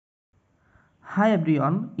Hi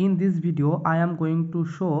everyone, in this video I am going to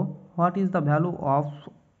show what is the value of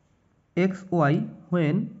xy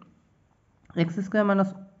when x square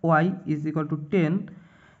minus y is equal to 10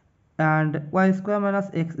 and y square minus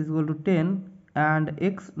x is equal to 10 and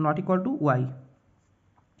x not equal to y.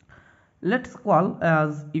 Let's call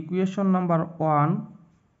as equation number 1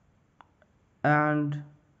 and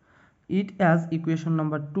it as equation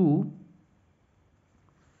number 2.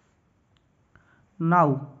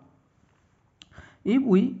 Now if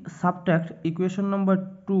we subtract equation number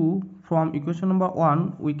 2 from equation number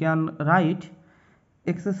 1, we can write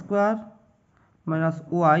x square minus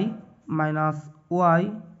y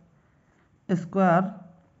square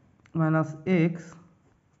minus x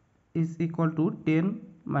is equal to 10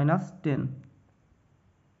 minus 10,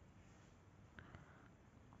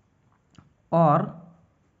 or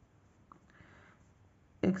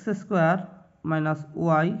x square minus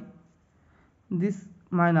y, this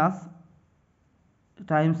minus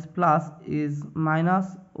times plus is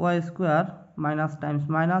minus y square, minus times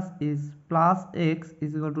minus is plus x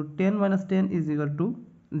is equal to 10 minus 10 is equal to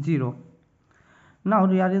 0. Now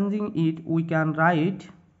rearranging it, we can write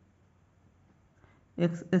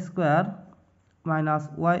x square minus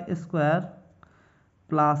y square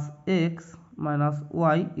plus x minus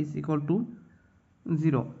y is equal to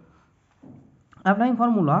 0. Applying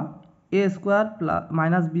formula, a square plus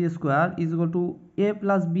minus b square is equal to a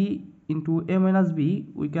plus b into a minus b.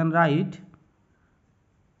 We can write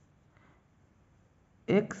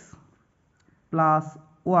x plus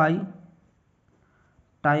y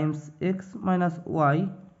times x minus y,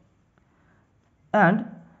 and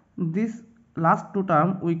this last two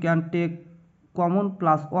term we can take common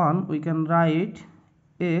plus 1. We can write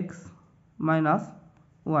x minus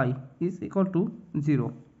y is equal to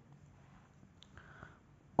 0,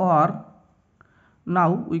 or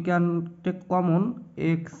now we can take common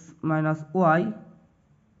x minus y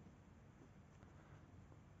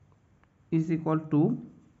is equal to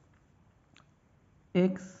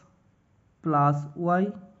x plus y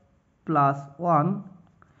plus 1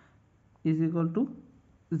 is equal to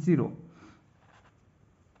 0.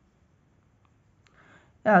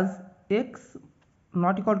 As x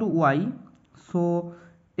not equal to y, so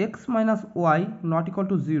x minus y not equal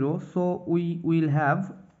to 0, so we will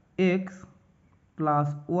have x plus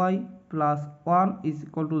y plus 1 is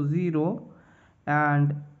equal to 0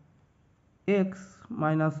 and x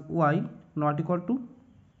minus y not equal to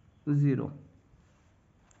 0.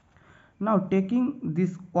 Now taking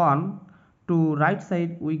this 1 to right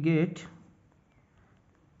side, we get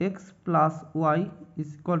x plus y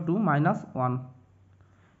is equal to minus 1.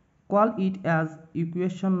 Call it as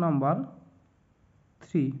equation number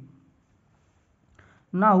 3.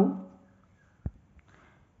 Now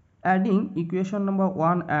adding equation number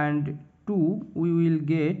 1 and 2, we will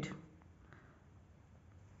get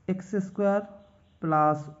x square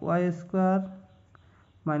plus y square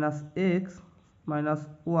minus x minus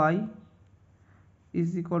y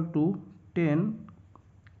is equal to 10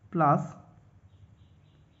 plus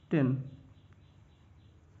 10,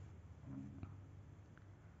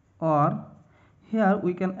 or here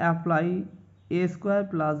we can apply a square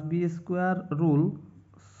plus b square rule,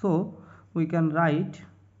 so we can write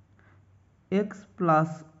x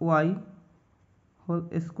plus y whole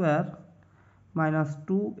square minus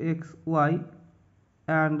 2xy,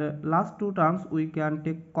 and last two terms we can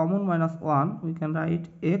take common minus 1. We can write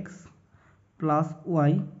x plus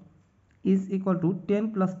y is equal to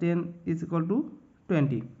 10 plus 10 is equal to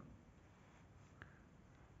 20.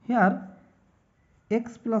 Here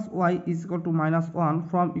x plus y is equal to minus 1.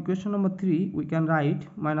 From equation number 3 we can write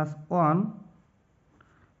minus 1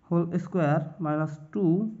 whole square minus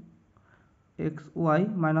 2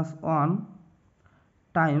 xy minus 1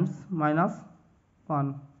 times minus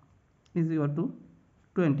 1 is equal to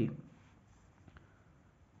 20,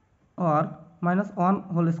 or minus 1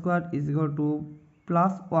 whole square is equal to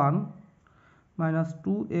plus 1 minus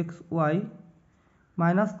 2xy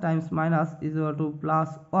minus times minus is equal to plus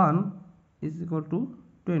 1 is equal to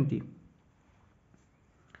 20,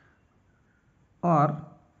 or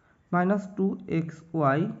minus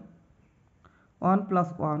 2xy 1 plus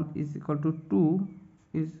 1 is equal to 2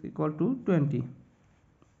 is equal to 20,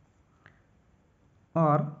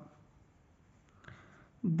 or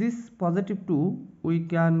this positive 2 we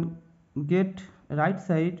can get right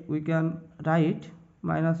side. We can write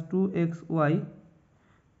minus 2xy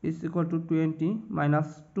is equal to 20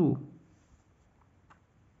 minus 2,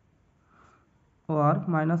 or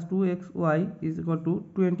minus 2xy is equal to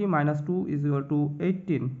 20 minus 2 is equal to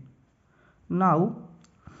 18. Now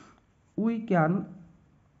we can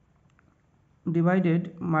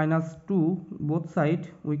divided minus 2 both side,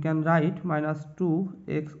 we can write minus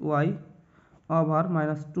 2xy over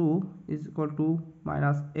minus 2 is equal to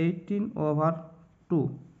minus 18 over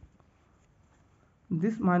 2.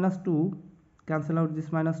 This minus 2 cancel out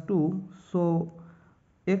this minus 2, so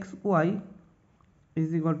xy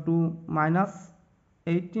is equal to minus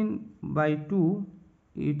 18 by 2,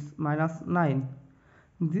 it's minus 9.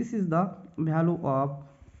 This is the value of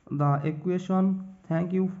the equation.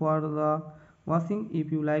 Thank you for the watching.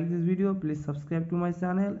 If you like this video, please subscribe to my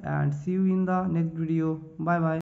channel and see you in the next video. Bye bye.